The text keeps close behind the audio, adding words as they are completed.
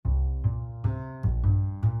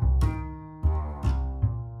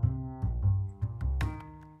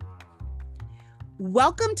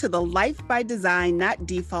Welcome to the Life by Design, Not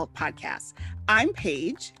Default podcast. I'm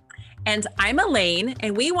Paige. And I'm Elaine,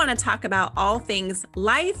 and we want to talk about all things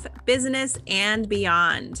life, business, and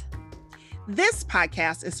beyond. This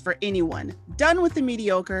podcast is for anyone done with the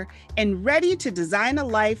mediocre and ready to design a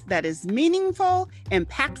life that is meaningful,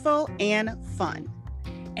 impactful, and fun.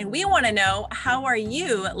 And we want to know, how are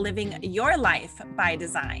you living your life by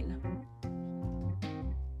design?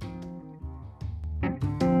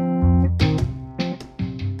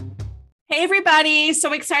 Hey, everybody.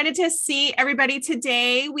 So excited to see everybody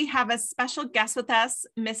today. We have a special guest with us,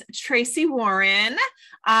 Miss Tracy Warren.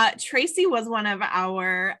 Tracy was one of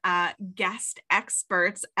our guest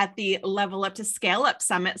experts at the Level Up to Scale Up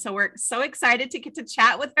Summit. So we're so excited to get to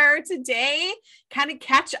chat with her today, kind of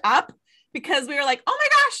catch up, because we were like, oh my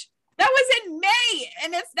gosh, that was in May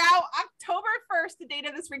and it's now October 1st. The date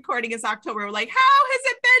of this recording is October. We're like, how has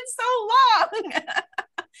it been so long?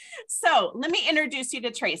 So let me introduce you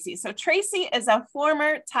to Tracy. So Tracy is a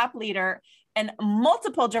former top leader in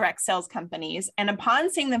multiple direct sales companies. And upon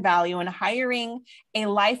seeing the value in hiring a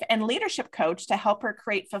life and leadership coach to help her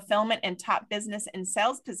create fulfillment in top business and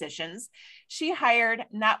sales positions, she hired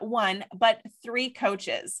not one, but 3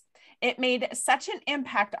 coaches. It made such an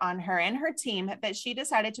impact on her and her team that she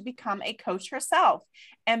decided to become a coach herself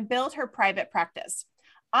and build her private practice.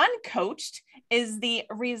 Uncoached is the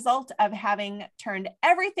result of having turned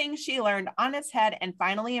everything she learned on its head and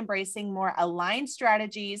finally embracing more aligned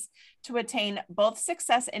strategies to attain both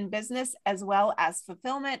success in business as well as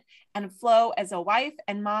fulfillment and flow as a wife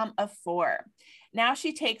and mom of 4. Now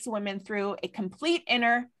she takes women through a complete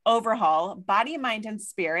inner overhaul, body, mind, and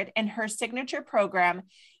spirit in her signature program,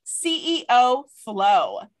 CEO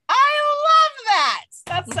Flow. I love that.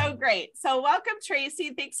 That's so great. So welcome,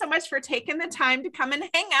 Tracy. Thanks so much for taking the time to come and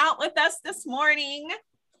hang out with us this morning.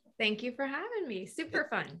 Thank you for having me. Super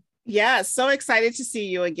fun. Yeah, so excited to see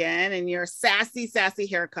you again and your sassy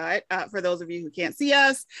haircut. For those of you who can't see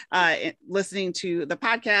us listening to the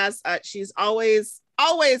podcast, she's always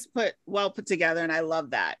put together, and I love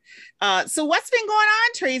that. So what's been going on,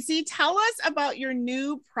 Tracy? Tell us about your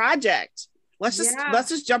new project. Let's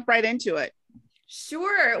just jump right into it.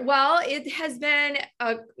 Sure. Well, it has been,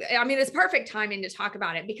 it's perfect timing to talk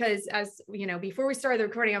about it because, as you know, before we started the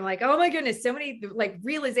recording, I'm like, oh my goodness, so many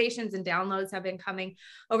realizations and downloads have been coming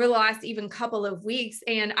over the last even couple of weeks.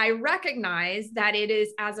 And I recognize that it is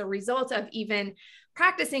as a result of even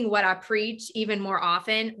practicing what I preach even more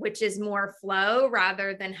often, which is more flow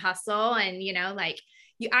rather than hustle. And,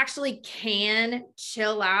 you actually can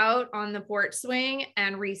chill out on the porch swing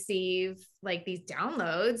and receive these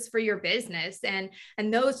downloads for your business. And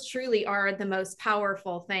those truly are the most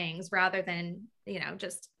powerful things rather than,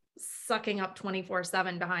 just sucking up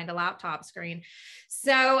 24/7 behind a laptop screen.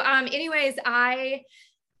 So anyways, I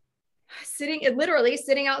literally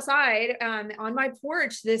sitting outside on my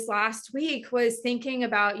porch this last week was thinking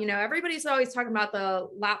about, everybody's always talking about the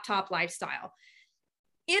laptop lifestyle.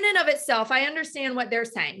 In and of itself, I understand what they're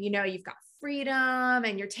saying. You've got freedom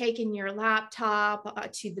and you're taking your laptop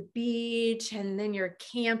to the beach and then you're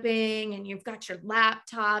camping and you've got your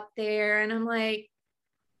laptop there. And I'm like,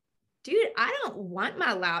 dude, I don't want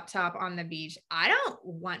my laptop on the beach. I don't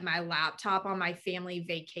want my laptop on my family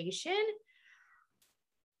vacation.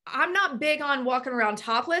 I'm not big on walking around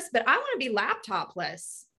topless, but I want to be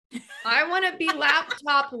laptopless. I want to be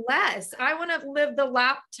laptop less. I want to live the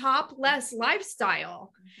laptop less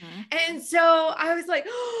lifestyle. Mm-hmm. And so I was like,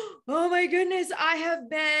 oh my goodness, I have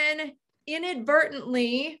been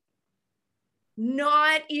inadvertently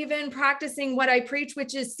not even practicing what I preach,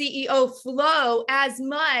 which is CEO flow, as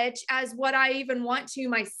much as what I even want to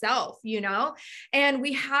myself, and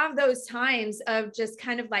we have those times of just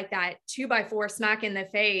kind of like that 2x4 smack in the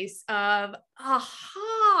face of,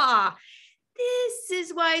 aha, this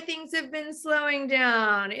is why things have been slowing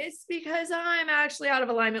down. It's because I'm actually out of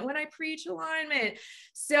alignment when I preach alignment.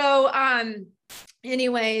 So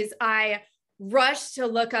anyways, I rushed to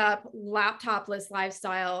look up laptopless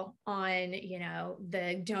lifestyle on,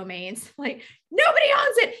 the domains. Like, nobody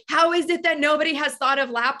owns it. How is it that nobody has thought of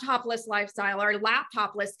laptopless lifestyle or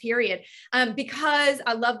laptopless period? Because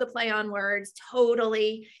I love the play on words.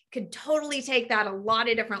 Could totally take that a lot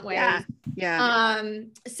of different ways. Yeah.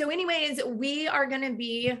 So anyways, we are going to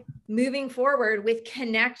be moving forward with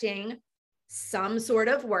connecting some sort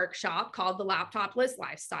of workshop called the Laptopless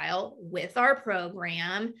Lifestyle with our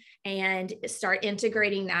program and start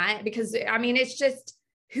integrating that, because it's just,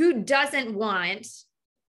 who doesn't want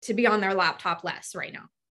to be on their laptop less right now?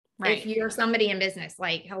 Right. If you're somebody in business,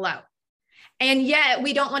 hello. And yet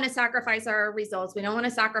we don't want to sacrifice our results. We don't want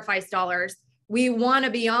to sacrifice dollars. we want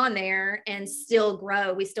to be on there and still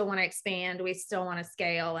grow. We still want to expand. We still want to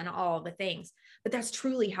scale and all the things. But that's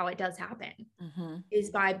truly how it does happen,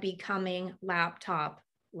 is by becoming laptop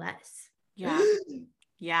less. Yeah.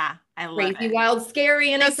 Yeah. I love Crazy, it. wild,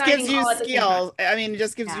 scary, and Just exciting. gives you skills. I mean, it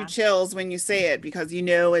just gives you chills when you say it, because you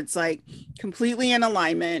know it's like completely in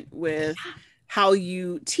alignment with how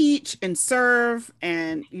you teach and serve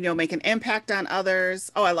and, you know, make an impact on others.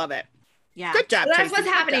 Oh, I love it. Yeah. Good job. So that's Tracy. what's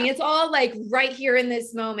happening. It's all like right here in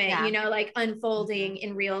this moment, Yeah. you know, like unfolding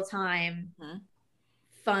in real time.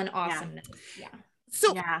 Fun awesomeness. Yeah.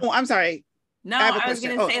 So, oh, I'm sorry. No, I was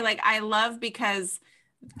going to say, like, I love, because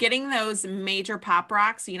getting those major pop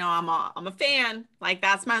rocks, you know, I'm a fan. Like,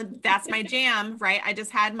 that's my jam, right? I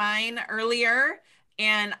just had mine earlier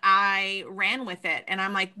and I ran with it, and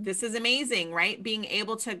I'm like, this is amazing, right? Being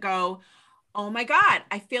able to go, oh my God,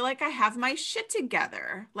 I feel like I have my shit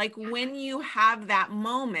together. Like, when you have that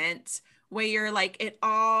moment where you're like, it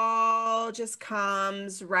all just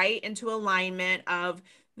comes right into alignment of,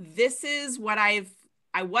 this is what I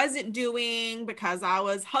wasn't doing because I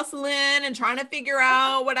was hustling and trying to figure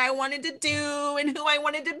out what I wanted to do and who I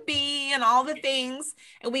wanted to be and all the things.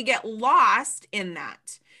 And we get lost in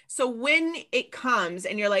that. So when it comes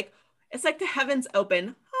and you're like, it's like the heavens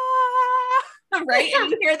open, right?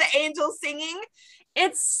 And you hear the angels singing.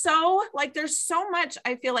 It's so like, there's so much,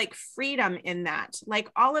 I feel like, freedom in that. Like,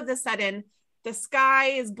 all of a sudden the sky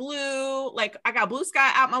is blue. Like, I got blue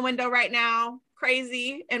sky out my window right now.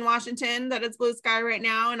 Crazy in Washington that it's blue sky right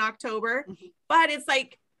now in October. But it's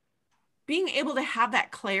like being able to have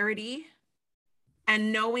that clarity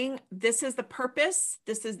and knowing, this is the purpose,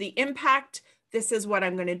 this is the impact, this is what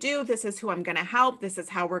I'm going to do, this is who I'm going to help, this is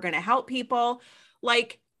how we're going to help people.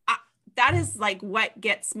 Like, that is like what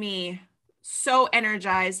gets me so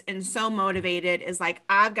energized and so motivated, is like,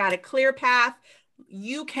 I've got a clear path.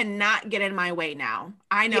 You cannot get in my way now.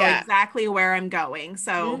 I know exactly where I'm going.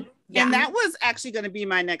 So and that was actually going to be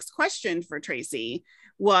my next question for Tracy,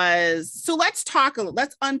 so let's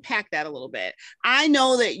unpack that a little bit. I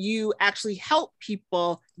know that you actually help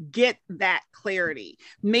people get that clarity.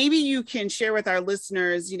 Maybe you can share with our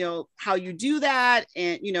listeners, you know, how you do that,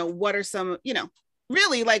 and, you know, what are some, you know,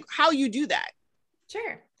 really like how you do that.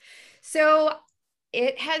 Sure. So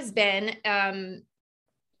it has been,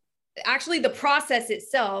 actually the process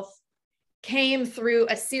itself came through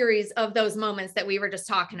a series of those moments that we were just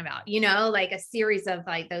talking about, you know, like a series of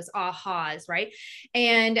like those ahas, right?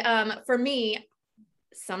 And for me,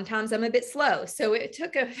 sometimes I'm a bit slow. So it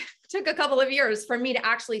took a couple of years for me to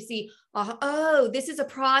actually see, oh, this is a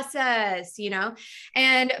process, you know,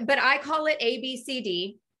 but I call it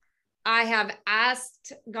ABCD. I have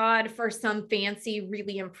asked God for some fancy,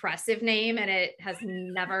 really impressive name, and it has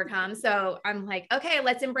never come. So I'm like, okay,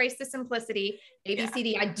 let's embrace the simplicity.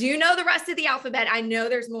 ABCD. I do know the rest of the alphabet. I know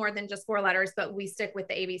there's more than just 4 letters, but we stick with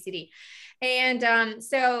the ABCD. And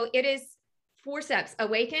so it is 4 steps: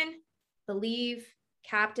 awaken, believe,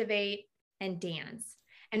 captivate, and dance.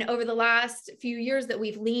 And over the last few years that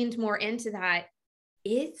we've leaned more into that,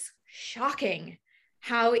 it's shocking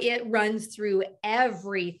how it runs through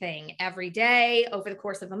everything every day, over the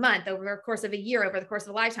course of a month, over the course of a year, over the course of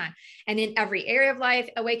a lifetime. And in every area of life,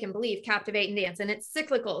 awaken, believe, captivate, and dance. And it's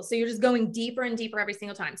cyclical. So you're just going deeper and deeper every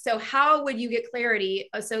single time. So how would you get clarity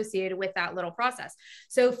associated with that little process?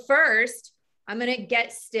 So first, I'm going to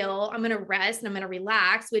get still, I'm going to rest, and I'm going to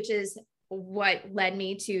relax, which is what led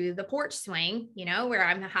me to the porch swing, you know, where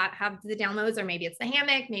I'm have the downloads, or maybe it's the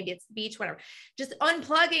hammock, maybe it's the beach, whatever, just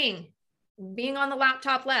unplugging, being on the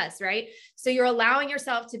laptop less, right? So you're allowing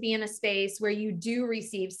yourself to be in a space where you do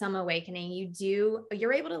receive some awakening.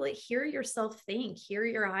 You're able to like hear yourself think, hear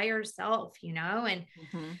your higher self, you know, and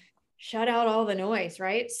shut out all the noise,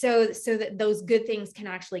 right? So that those good things can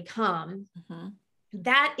actually come.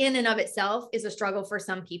 That in and of itself is a struggle for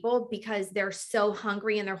some people, because they're so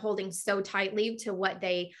hungry and they're holding so tightly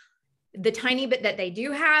to the tiny bit that they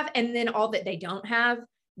do have, and then all that they don't have,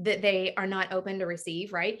 that they are not open to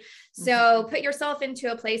receive, right? So put yourself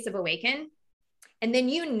into a place of awaken, and then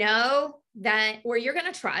you know that where you're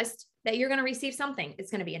going to trust that you're going to receive something. It's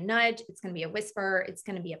going to be a nudge, it's going to be a whisper, it's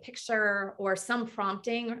going to be a picture, or some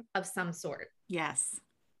prompting of some sort. Yes.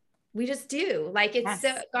 We just do. Like, it's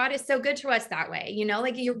so, God is so good to us that way, you know,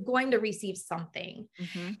 like you're going to receive something.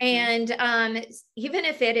 And even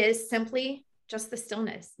if it is simply just the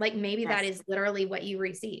stillness, like maybe that is literally what you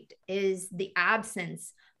received, is the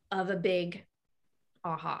absence of a big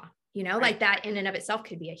aha, you know, like that in and of itself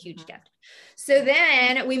could be a huge gift. So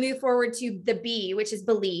then we move forward to the B, which is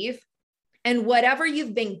believe. And whatever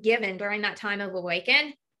you've been given during that time of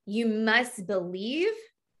awaken, you must believe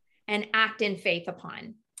and act in faith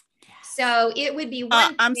upon. So it would be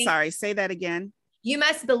one I'm thing. sorry, say that again. You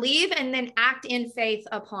must believe and then act in faith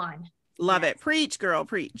upon. Love it. Preach, girl,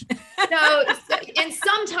 preach. So, and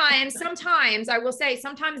sometimes I will say,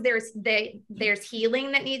 sometimes there's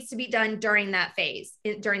healing that needs to be done during that phase,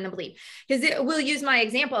 during the belief. Because we'll use my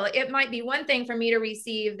example. It might be one thing for me to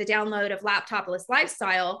receive the download of Laptopless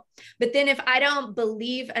Lifestyle, but then if I don't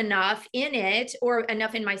believe enough in it or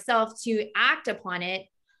enough in myself to act upon it,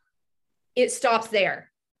 it stops there.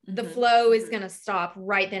 The flow is going to stop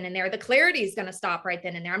right then and there. The clarity is going to stop right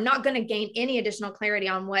then and there. I'm not going to gain any additional clarity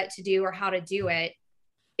on what to do or how to do it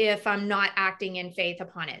if I'm not acting in faith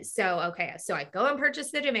upon it. So, okay. So I go and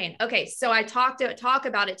purchase the domain. Okay. So I talk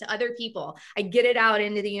about it to other people. I get it out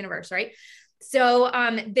into the universe. Right. So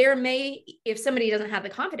if somebody doesn't have the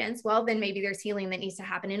confidence, well, then maybe there's healing that needs to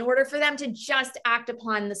happen in order for them to just act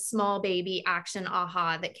upon the small baby action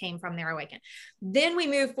aha that came from their awaken. Then we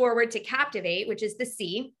move forward to Captivate, which is the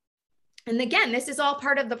C. And again, this is all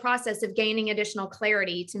part of the process of gaining additional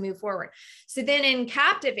clarity to move forward. So then in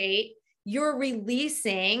Captivate, you're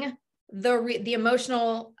releasing the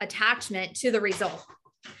emotional attachment to the result.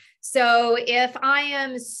 So if I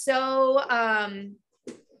am so,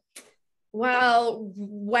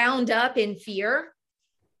 wound up in fear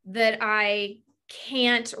that I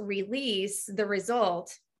can't release the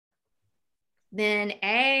result, then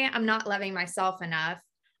I'm not loving myself enough.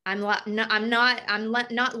 I'm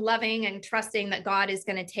not loving and trusting that God is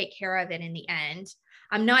going to take care of it in the end.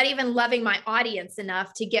 I'm not even loving my audience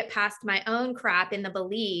enough to get past my own crap in the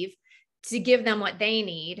belief to give them what they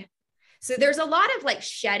need. So there's a lot of like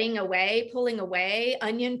shedding away, pulling away,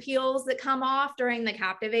 onion peels that come off during the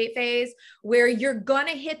Captivate phase, where you're going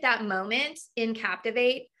to hit that moment in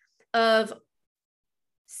Captivate of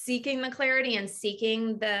seeking the clarity and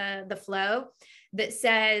seeking the flow that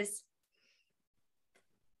says,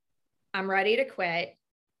 I'm ready to quit.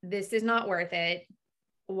 This is not worth it.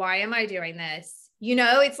 Why am I doing this? You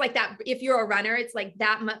know, it's like that. If you're a runner, it's like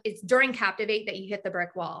that. It's during Captivate that you hit the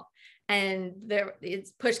brick wall. And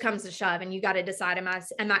it's push comes to shove and you got to decide, am I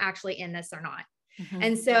actually in this or not? Mm-hmm.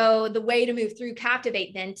 And so the way to move through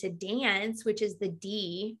Captivate then to Dance, which is the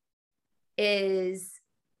D, is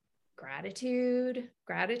gratitude,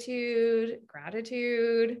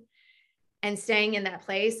 and staying in that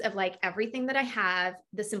place of like, everything that I have,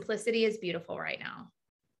 the simplicity is beautiful right now.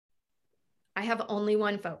 I have only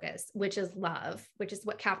one focus, which is love, which is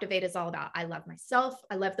what Captivate is all about. I love myself.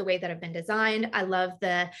 I love the way that I've been designed. I love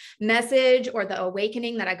the message or the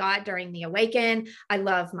awakening that I got during the awaken. I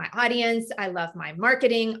love my audience. I love my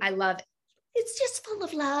marketing. It's just full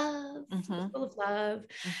of love, full of love.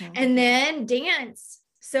 Mm-hmm. And then Dance.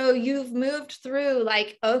 So you've moved through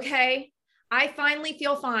like, okay, I finally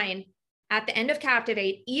feel fine at the end of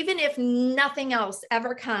Captivate, even if nothing else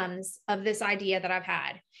ever comes of this idea that I've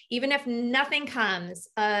had, even if nothing comes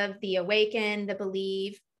of the awaken, the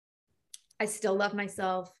believe, I still love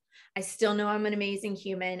myself. I still know I'm an amazing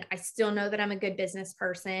human. I still know that I'm a good business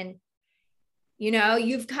person. You know,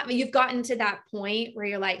 you've gotten to that point where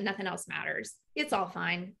you're like, nothing else matters. It's all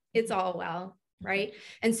fine. It's all well. Right.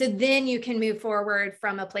 And so then you can move forward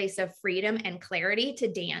from a place of freedom and clarity to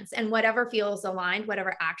dance, and whatever feels aligned,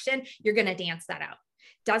 whatever action, you're going to dance that out.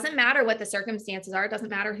 Doesn't matter what the circumstances are. It doesn't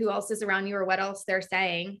matter who else is around you or what else they're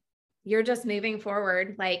saying. You're just moving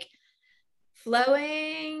forward, like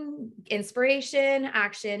flowing, inspiration,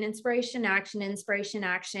 action, inspiration, action, inspiration,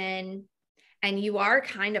 action. And you are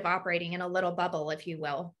kind of operating in a little bubble, if you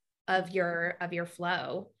will, of your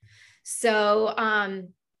flow. So,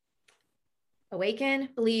 awaken,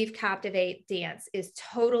 believe, captivate, dance is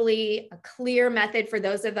totally a clear method for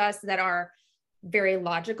those of us that are very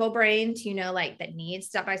logical brains, you know, like that need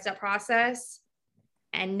step-by-step process,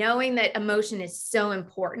 and knowing that emotion is so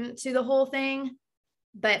important to the whole thing.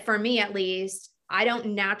 But for me, at least, I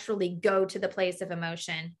don't naturally go to the place of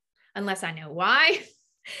emotion unless I know why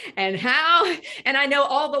and how, and I know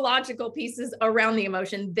all the logical pieces around the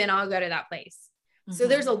emotion, then I'll go to that place. So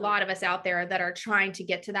there's a lot of us out there that are trying to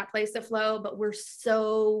get to that place of flow, but we're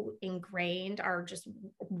so ingrained, are just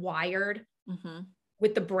wired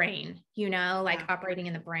with the brain, you know, like operating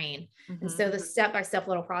in the brain. And so the step-by-step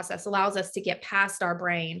little process allows us to get past our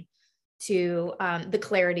brain to the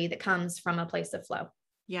clarity that comes from a place of flow.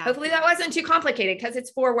 Yeah. Hopefully that wasn't too complicated because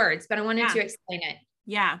it's 4 words, but I wanted to explain it.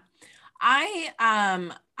 Yeah.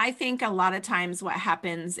 I think a lot of times what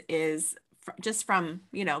happens is just from,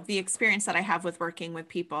 you know, the experience that I have with working with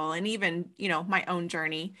people, and even, you know, my own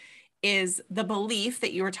journey, is the belief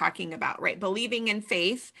that you were talking about, right? Believing in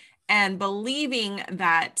faith and believing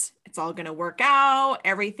that it's all going to work out.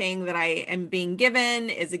 Everything that I am being given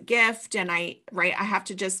is a gift. And I have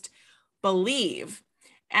to just believe.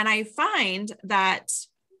 And I find that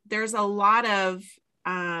there's a lot of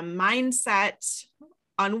mindset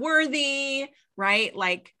unworthy, right?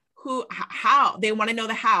 Like how they want to know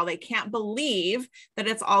the how. They can't believe that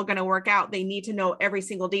it's all going to work out. They need to know every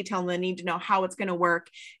single detail, and they need to know how it's going to work.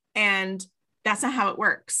 And that's not how it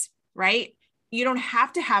works, right? You don't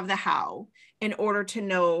have to have the how in order to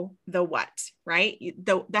know the what, right?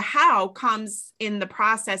 The how comes in the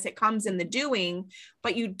process, it comes in the doing,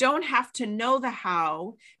 but you don't have to know the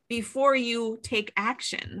how before you take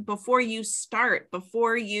action, before you start,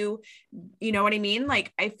 before you know what I mean?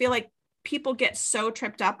 Like, I feel like people get so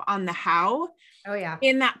tripped up on the how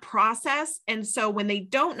in that process. And so when they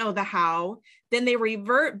don't know the how, then they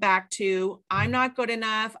revert back to, I'm not good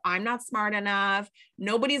enough. I'm not smart enough.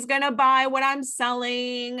 Nobody's going to buy what I'm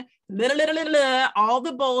selling. All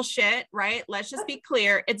the bullshit, right? Let's just be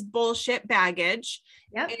clear. It's bullshit baggage.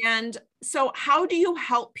 Yep. And so how do you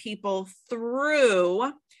help people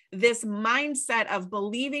through this mindset of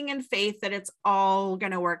believing in faith that it's all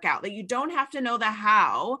going to work out, that you don't have to know the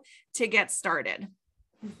how to get started?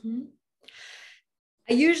 Mm-hmm.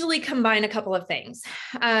 I usually combine a couple of things.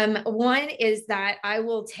 One is that I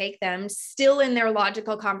will take them still in their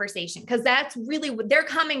logical conversation, because that's really what they're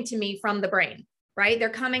coming to me from the brain, right? They're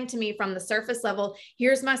coming to me from the surface level.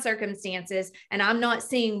 Here's my circumstances, and I'm not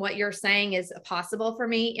seeing what you're saying is possible for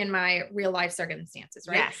me in my real life circumstances,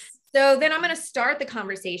 right? Yes. So then I'm going to start the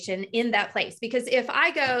conversation in that place, because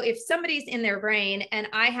if somebody's in their brain and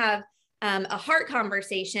I have a heart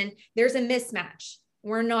conversation, there's a mismatch.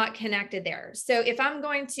 We're not connected there. So if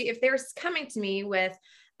they're coming to me with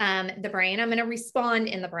the brain, I'm going to respond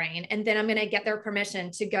in the brain, and then I'm going to get their permission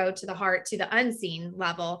to go to the heart, to the unseen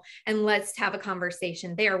level. And let's have a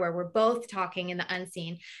conversation there where we're both talking in the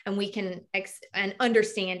unseen, and we can and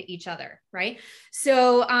understand each other. Right.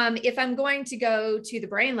 So if I'm going to go to the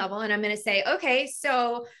brain level and I'm going to say, okay,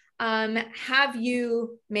 so have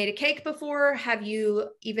you made a cake before? Have you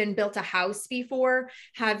even built a house before?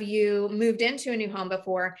 Have you moved into a new home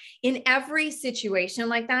before? In every situation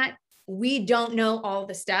like that, we don't know all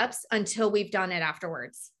the steps until we've done it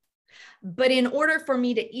afterwards. But in order for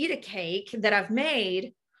me to eat a cake that I've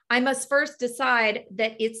made, I must first decide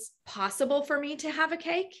that it's possible for me to have a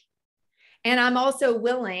cake. And I'm also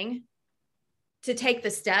willing to take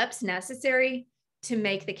the steps necessary to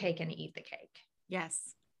make the cake and eat the cake.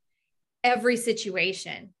 Yes. Every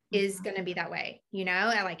situation is going to be that way. You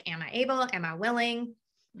know, like, am I able? Am I willing?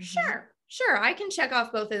 Sure. I can check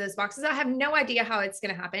off both of those boxes. I have no idea how it's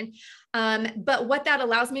going to happen. But what that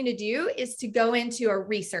allows me to do is to go into a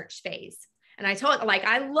research phase. And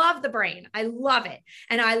I love the brain. I love it.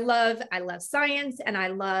 And I love science, and I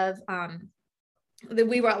love,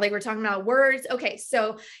 we're talking about words. Okay.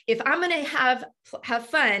 So if I'm going to have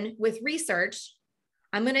fun with research,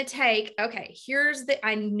 I'm going to take,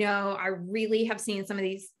 I know I really have seen some of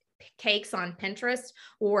these cakes on Pinterest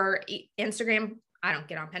or Instagram. I don't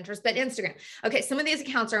get on Pinterest, but Instagram. Okay. Some of these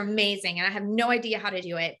accounts are amazing, and I have no idea how to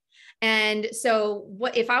do it. And so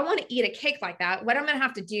if I want to eat a cake like that, what I'm going to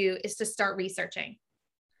have to do is to start researching.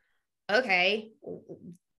 Okay.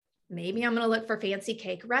 Maybe I'm going to look for fancy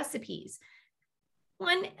cake recipes.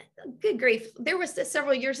 Good grief. There was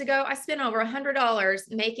several years ago, I spent over $100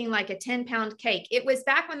 making like a 10-pound cake. It was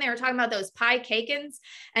back when they were talking about those pie cake-ins,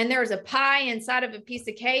 and there was a pie inside of a piece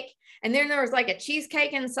of cake. And then there was like a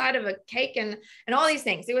cheesecake inside of a cake, and all these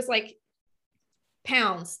things. It was like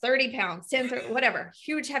pounds, 30 pounds, 10, 30, whatever,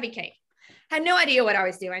 huge, heavy cake. Had no idea what I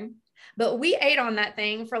was doing, but we ate on that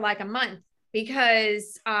thing for like a month,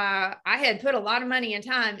 because I had put a lot of money and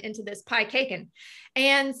time into this pie caking.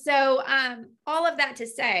 And so all of that to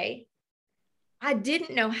say, I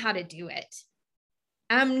didn't know how to do it.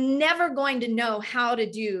 I'm never going to know how to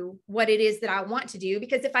do what it is that I want to do,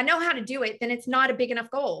 because if I know how to do it, then it's not a big enough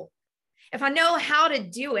goal. If I know how to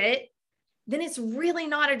do it, then it's really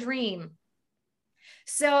not a dream.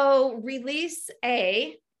 So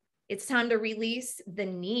it's time to release the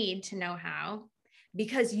need to know how,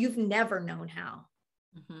 because you've never known how.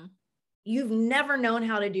 Mm-hmm. You've never known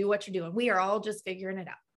how to do what you're doing. We are all just figuring it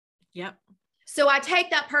out. Yep. So I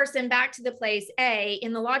take that person back to the place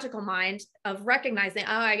in the logical mind of recognizing,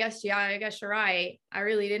 I guess you're right. I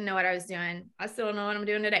really didn't know what I was doing. I still don't know what I'm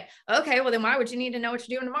doing today. Okay, well then why would you need to know what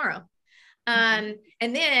you're doing tomorrow? And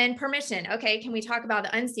then permission. Okay, can we talk about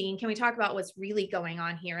the unseen? Can we talk about what's really going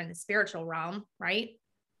on here in the spiritual realm, right?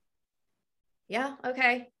 Yeah,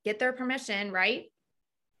 okay. Get their permission, right?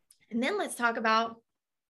 And then let's talk about,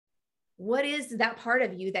 what is that part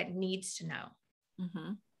of you that needs to know?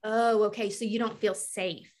 Mm-hmm. Oh, okay. So you don't feel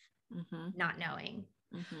safe not knowing.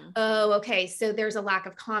 Oh, okay. So there's a lack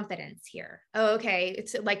of confidence here. Oh, okay.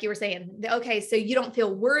 It's like you were saying, okay, so you don't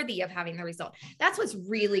feel worthy of having the result. That's what's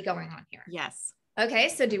really going on here. Yes. Okay.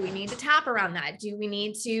 So do we need to tap around that? Do we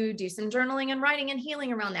need to do some journaling and writing and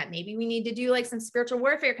healing around that? Maybe we need to do like some spiritual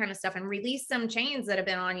warfare kind of stuff and release some chains that have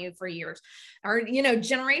been on you for years, or,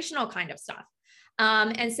 generational kind of stuff.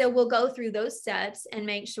 And so we'll go through those steps and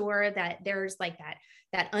make sure that there's like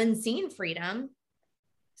that unseen freedom.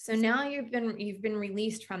 So now you've been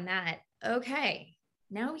released from that. Okay,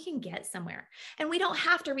 now we can get somewhere, and we don't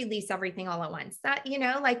have to release everything all at once. That,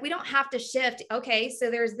 like we don't have to shift. Okay, so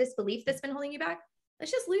there's this belief that's been holding you back.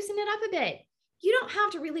 Let's just loosen it up a bit. You don't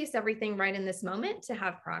have to release everything right in this moment to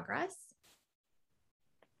have progress.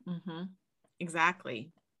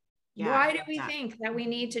 Exactly. Yeah. Why do we think that we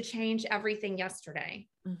need to change everything yesterday?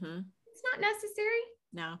 It's not necessary.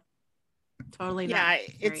 No. Totally.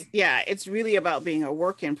 It's really about being a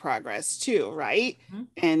work in progress too, right?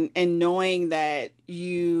 And knowing that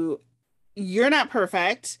you're not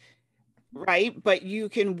perfect, right? But you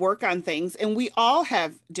can work on things, and we all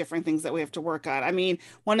have different things that we have to work on. I mean,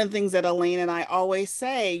 one of the things that Elaine and I always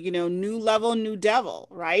say, new level, new devil,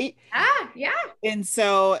 right? Yeah. And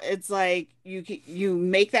so it's like you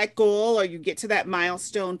make that goal, or you get to that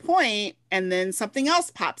milestone point, and then something else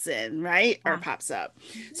pops in, right? Or pops up.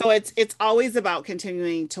 So it's always about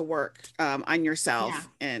continuing to work on yourself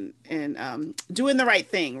and doing the right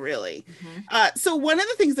thing, really. So one of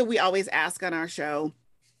the things that we always ask on our show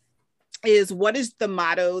is, what is the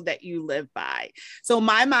motto that you live by? So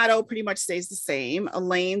my motto pretty much stays the same.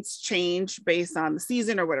 Elaine's changed based on the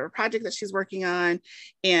season or whatever project that she's working on,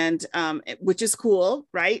 and which is cool,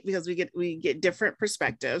 right? Because we get different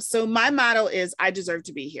perspectives. So my motto is, I deserve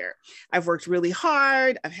to be here. I've worked really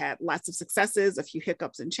hard. I've had lots of successes, a few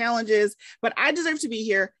hiccups and challenges, but I deserve to be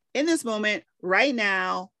here in this moment, right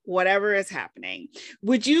now, whatever is happening.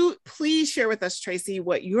 Would you please share with us, Tracy,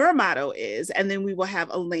 what your motto is? And then we will have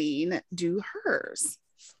Elaine do hers.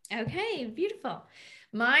 Okay, beautiful.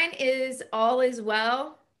 Mine is, all is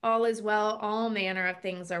well, all manner of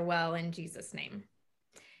things are well in Jesus' name.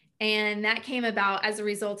 And that came about as a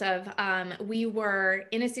result of, we were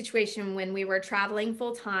in a situation when we were traveling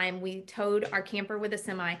full time. We towed our camper with a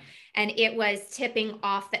semi, and it was tipping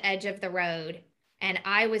off the edge of the road. And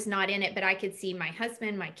I was not in it, but I could see my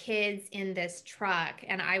husband, my kids in this truck,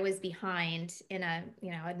 and I was behind in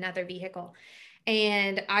another vehicle.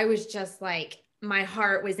 And I was just like, my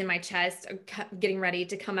heart was in my chest, getting ready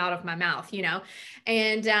to come out of my mouth,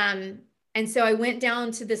 And so I went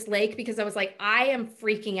down to this lake because I was like, I am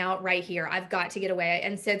freaking out right here. I've got to get away.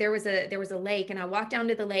 And so there was a lake, and I walked down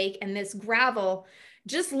to the lake, and this gravel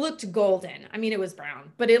just looked golden. I mean, it was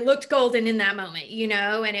brown, but it looked golden in that moment,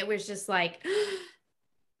 and it was just like,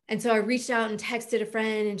 and so I reached out and texted a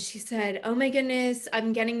friend, and she said, oh my goodness,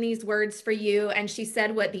 I'm getting these words for you. And she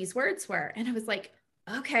said what these words were. And I was like,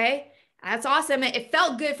 okay, that's awesome. It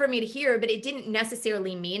felt good for me to hear, but it didn't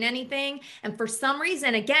necessarily mean anything. And for some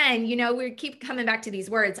reason, again, we keep coming back to these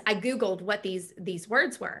words. I Googled what these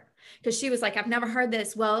words were, because she was like, I've never heard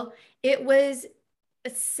this. Well, it was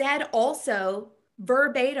said also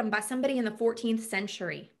verbatim by somebody in the 14th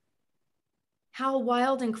century. How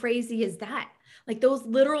wild and crazy is that? Like, those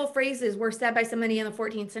literal phrases were said by somebody in the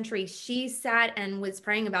 14th century. She sat and was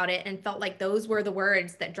praying about it and felt like those were the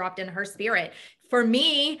words that dropped into her spirit for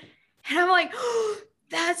me. And I'm like, oh,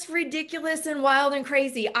 that's ridiculous and wild and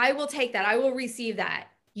crazy. I will take that. I will receive that.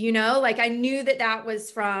 Like, I knew that was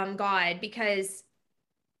from God, because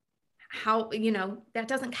how, that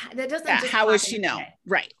doesn't just how would she know? Today.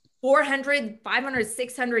 Right. 400, 500,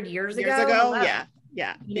 600 years ago.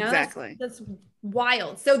 Yeah, exactly. That's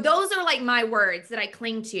wild. So those are like my words that I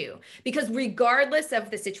cling to, because regardless of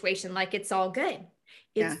the situation, like, it's all good.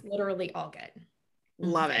 It's literally all good.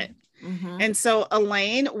 Love it. And so,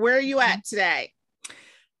 Elaine, where are you at today?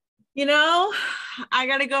 I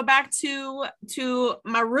got to go back to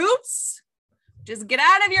my roots. Just get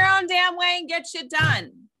out of your own damn way and get shit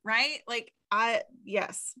done. Right?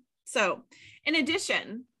 Yes. So in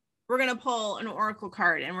addition, we're going to pull an oracle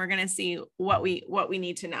card, and we're going to see what we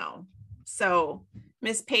need to know. So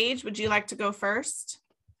Miss Paige, would you like to go first?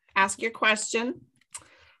 Ask your question.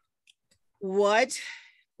 What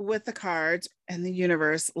would the cards and the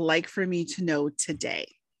universe like for me to know today?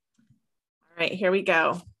 All right, here we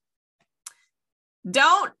go.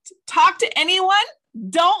 Don't talk to anyone.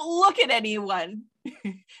 Don't look at anyone.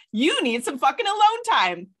 You need some fucking alone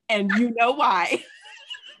time, and you know why.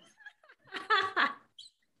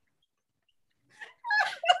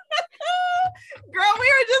 Girl, we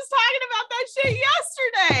were just talking about that shit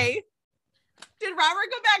yesterday. Did Robert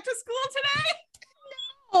go back to school today?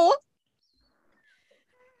 No.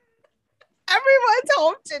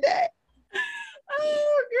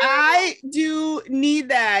 I do need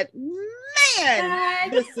that. Man,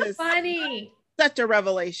 That's this is funny. such a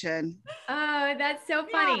revelation. Oh, that's so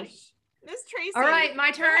funny. Gosh. Miss Tracy. All right,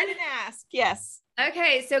 my Go turn. ahead and ask. Yes.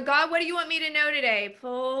 Okay, so God, what do you want me to know today?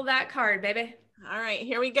 Pull that card, baby. All right,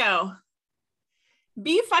 here we go.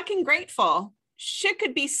 Be fucking grateful. Shit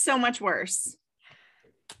could be so much worse.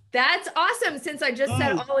 That's awesome. Since I just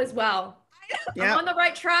said all is well. Yeah. I'm on the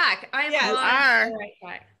right track. I am Yes. on You are. the right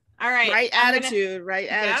track. All right. Right I'm attitude, right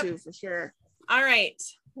attitude for sure. All right.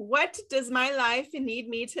 What does my life need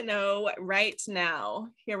me to know right now?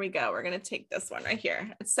 Here we go. We're going to take this one right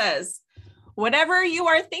here. It says, whatever you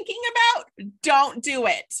are thinking about, don't do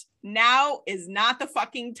it. Now is not the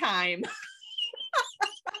fucking time.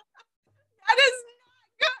 That is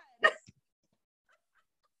not good.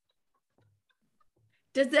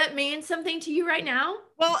 Does that mean something to you right now?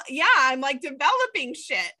 Well, yeah, I'm like developing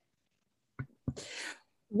shit.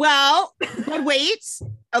 Well, but wait,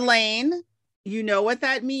 Elaine, you know what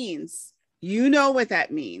that means. You know what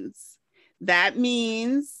that means. That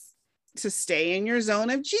means to stay in your zone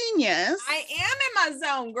of genius. I am in my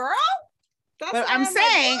zone, girl. That's But why I'm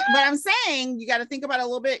like, saying you got to think about it a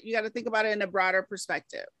little bit. You got to think about it in a broader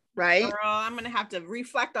perspective, right? girl, I'm going to have to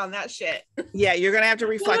reflect on that shit. Yeah, you're going to have to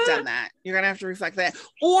reflect on that. You're going to have to reflect that.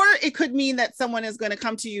 Or it could mean that someone is going to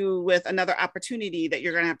come to you with another opportunity that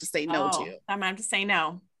you're going to have to say no to. I'm going to have to say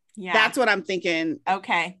no. Yeah. That's what I'm thinking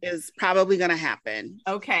okay. is probably going to happen.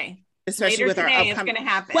 Okay. Especially Later with our today, upcoming. it's going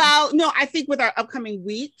to happen. Well, no, I think with our upcoming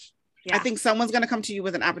week, yeah. I think someone's going to come to you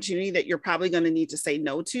with an opportunity that you're probably going to need to say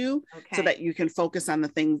no to, okay. so that you can focus on the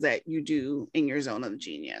things that you do in your zone of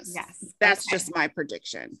genius. Yes. That's okay. just my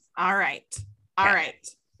prediction. All right. All right.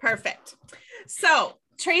 Perfect. So,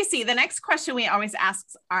 Tracy, the next question we always ask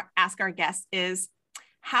our guests is,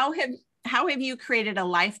 how have you created a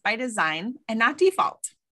life by design and not default?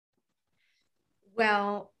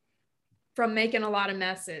 Well, from making a lot of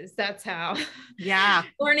messes. That's how. Yeah.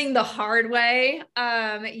 Learning the hard way.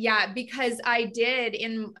 Yeah, because I did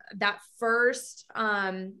in that first,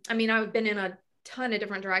 I mean, I've been in a ton of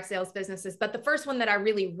different direct sales businesses, but the first one that I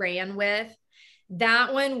really ran with,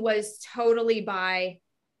 that one was totally by,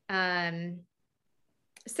 say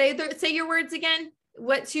your words again.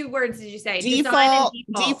 What 2 words did you say? Default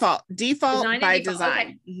by design. design.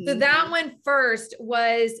 Okay. Mm-hmm. So that one first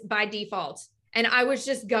was by default. And I was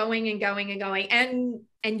just going and going and going. And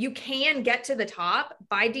you can get to the top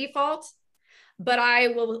by default, but I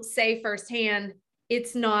will say firsthand,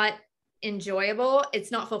 it's not enjoyable. It's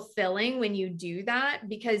not fulfilling when you do that,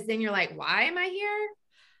 because then you're like, why am I here?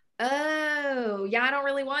 Oh, yeah, I don't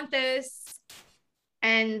really want this.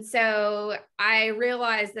 And so I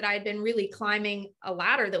realized that I'd been really climbing a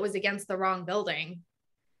ladder that was against the wrong building,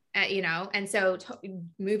 and so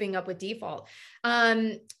moving up with default.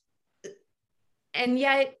 And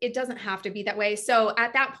yet it doesn't have to be that way. So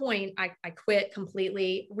at that point, I quit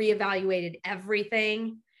completely, reevaluated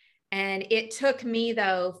everything. And it took me,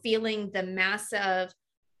 though, feeling the massive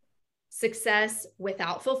success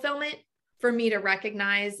without fulfillment for me to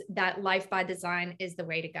recognize that life by design is the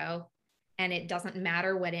way to go. And it doesn't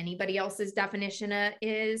matter what anybody else's definition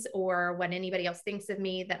is or what anybody else thinks of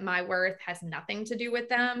me, that my worth has nothing to do with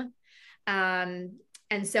them.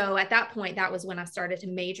 And so at that point, that was when I started to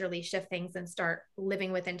majorly shift things and start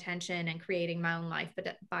living with intention and creating my own life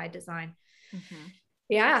by design. Mm-hmm.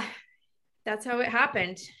 Yeah, that's how it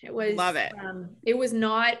happened. It was, love it. It was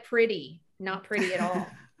not pretty at all.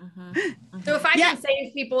 Mm-hmm. Mm-hmm. So if I can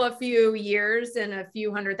save people a few years and a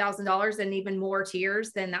few $100,000 and even more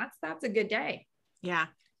tears, then that's a good day. Yeah.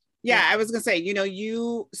 Yeah, I was gonna say,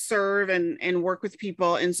 you serve and work with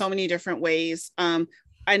people in so many different ways.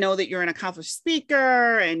 I know that you're an accomplished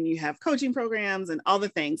speaker and you have coaching programs and all the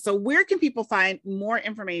things. So where can people find more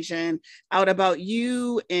information out about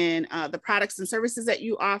you and the products and services that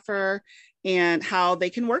you offer, and how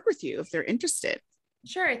they can work with you if they're interested?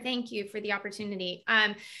 Sure. Thank you for the opportunity.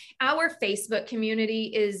 Our Facebook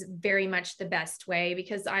community is very much the best way,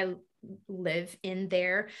 because I live in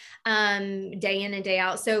there day in and day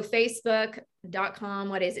out. So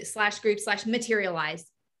facebook.com/group/materialize.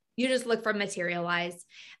 You just look for Materialize.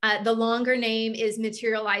 The longer name is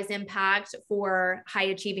Materialize Impact for high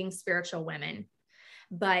achieving spiritual women.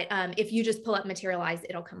 But if you just pull up Materialize,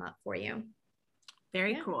 it'll come up for you.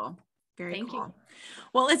 Very cool. Very Thank cool. you.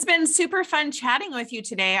 Well, it's been super fun chatting with you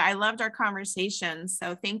today. I loved our conversation.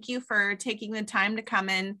 So thank you for taking the time to come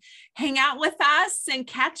and hang out with us and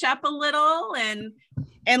catch up a little.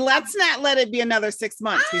 And let's not let it be another 6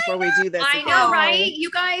 months before we do this. I know, right?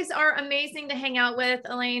 You guys are amazing to hang out with,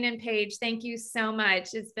 Elaine and Paige. Thank you so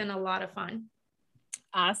much. It's been a lot of fun.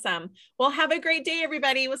 Awesome. Well, have a great day,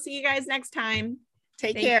 everybody. We'll see you guys next time.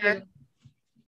 Take care. Thank you.